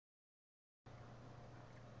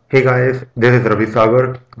Hey guys, this is Ravi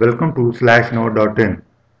Sagar. Welcome to /node.in.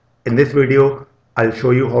 In this video, I'll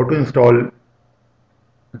show you how to install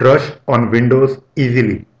Drush on Windows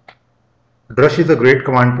easily. Drush is a great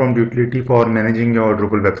command prompt utility for managing your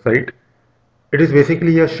Drupal website. It is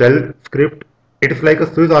basically a shell script. It is like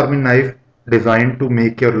a Swiss Army knife designed to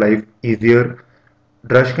make your life easier.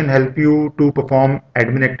 Drush can help you to perform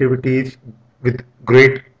admin activities with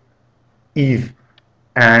great ease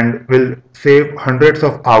and will save hundreds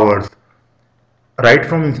of hours. Right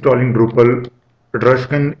from installing Drupal, Drush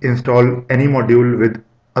can install any module with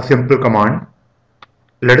a simple command.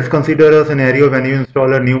 Let us consider a scenario when you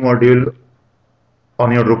install a new module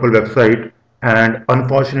on your Drupal website and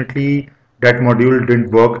unfortunately that module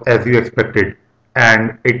didn't work as you expected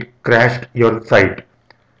and it crashed your site.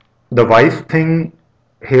 The wise thing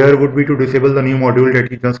here would be to disable the new module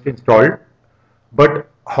that you just installed. But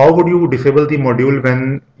how would you disable the module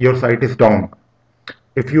when your site is down?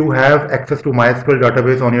 If you have access to MySQL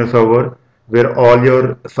database on your server where all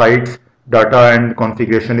your site's data and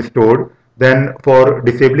configuration is stored, then for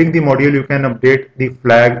disabling the module you can update the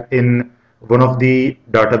flag in one of the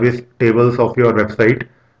database tables of your website.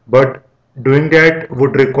 But doing that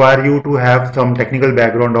would require you to have some technical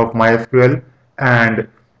background of MySQL, and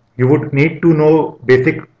you would need to know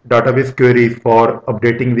basic database queries for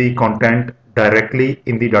updating the content directly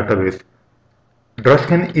in the database. Drush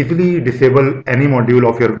can easily disable any module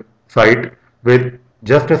of your site with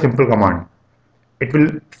just a simple command. It will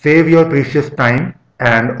save your precious time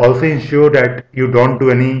and also ensure that you don't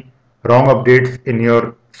do any wrong updates in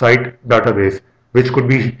your site database, which could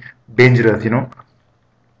be dangerous.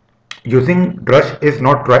 Using Drush is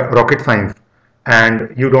not rocket science,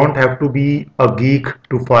 and you don't have to be a geek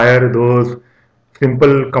to fire those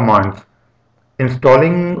simple commands.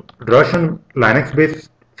 Installing Drush on Linux-based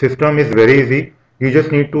system is very easy. You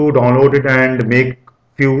just need to download it and make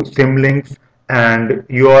few symlinks and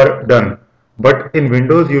you are done. But in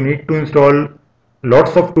Windows you need to install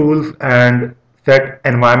lots of tools and set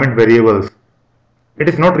environment variables. It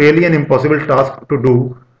is not really an impossible task to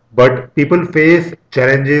do, but people face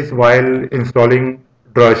challenges while installing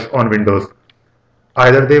Drush on Windows.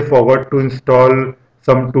 Either they forgot to install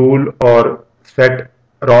some tool or set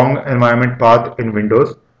wrong environment path in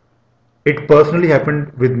Windows. It personally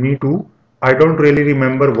happened with me too. I don't really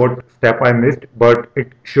remember what step I missed, but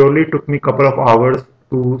it surely took me a couple of hours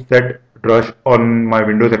to set Drush on my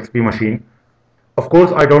Windows XP machine. Of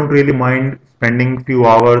course, I don't really mind spending few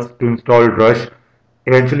hours to install Drush.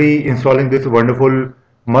 Eventually, installing this wonderful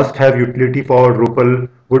must-have utility for Drupal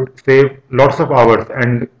would save lots of hours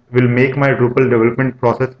and will make my Drupal development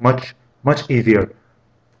process much easier.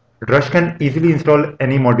 Drush can easily install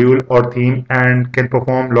any module or theme and can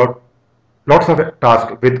perform lots of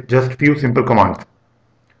tasks with just few simple commands.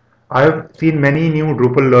 I have seen many new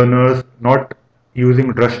Drupal learners not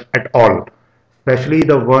using Drush at all, especially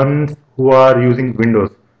the ones who are using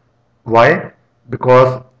Windows. Why?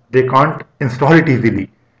 Because they can't install it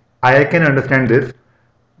easily. I can understand this,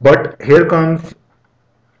 but here comes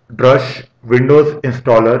Drush Windows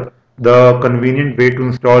installer, the convenient way to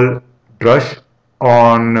install Drush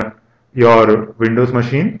on your Windows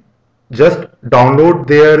machine. Just download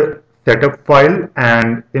their setup file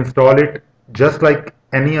and install it just like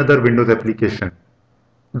any other Windows application.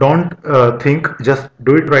 Don't think, just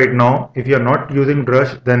do it right now. If you are not using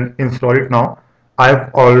Drush, then install it now.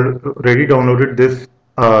 I've already downloaded this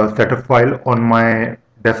setup file on my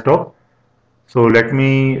desktop. So let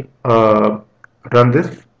me run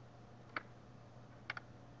this.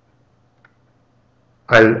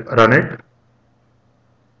 I'll run it.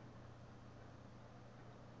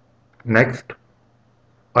 Next,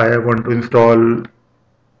 I want to install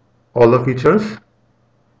all the features.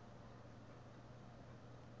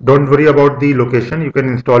 Don't worry about the location, you can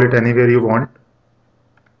install it anywhere you want.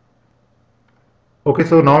 Okay,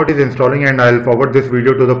 so now it is installing and I'll forward this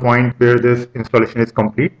video to the point where this installation is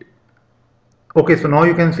complete. Okay, so now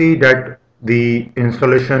you can see that the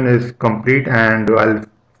installation is complete and I'll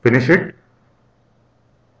finish it.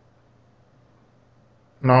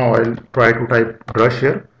 Now I'll try to type Drush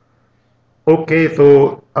here. Okay,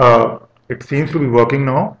 so it seems to be working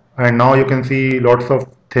now, and now you can see lots of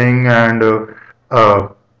things, and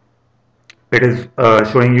it is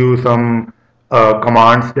showing you some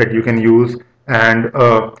commands that you can use, and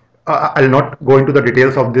I'll not go into the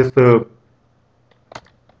details of this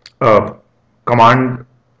command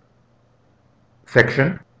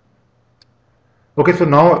section. Okay, so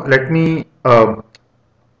now let me go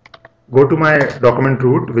to my document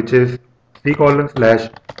root, which is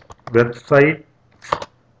c:/website,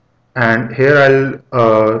 and here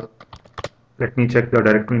I'll let me check the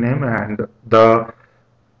directory name, and the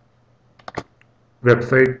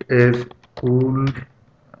website is cool.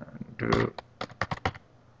 And,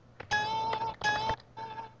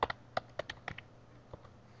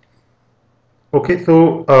 okay,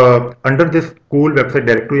 so under this cool website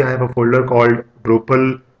directory, I have a folder called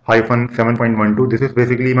Drupal-7.12. This is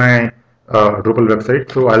basically my Drupal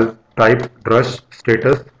website. So I'll type Drush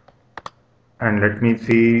status and let me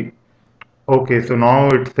see. Okay, so now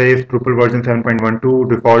it says Drupal version 7.12,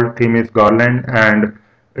 default theme is Garland, and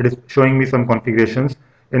it is showing me some configurations.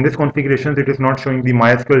 In this configurations, it is not showing the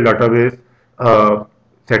MySQL database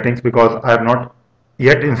settings because I have not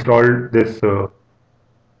yet installed this Drupal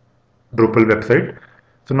website.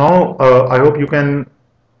 So now I hope you can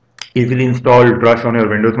easily install Drush on your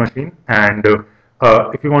Windows machine. And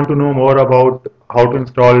if you want to know more about how to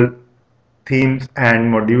install themes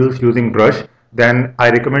and modules using Drush, then I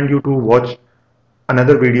recommend you to watch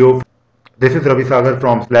another video. This is Ravi Sagar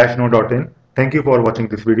from /no.in. Thank you for watching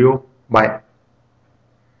this video. Bye.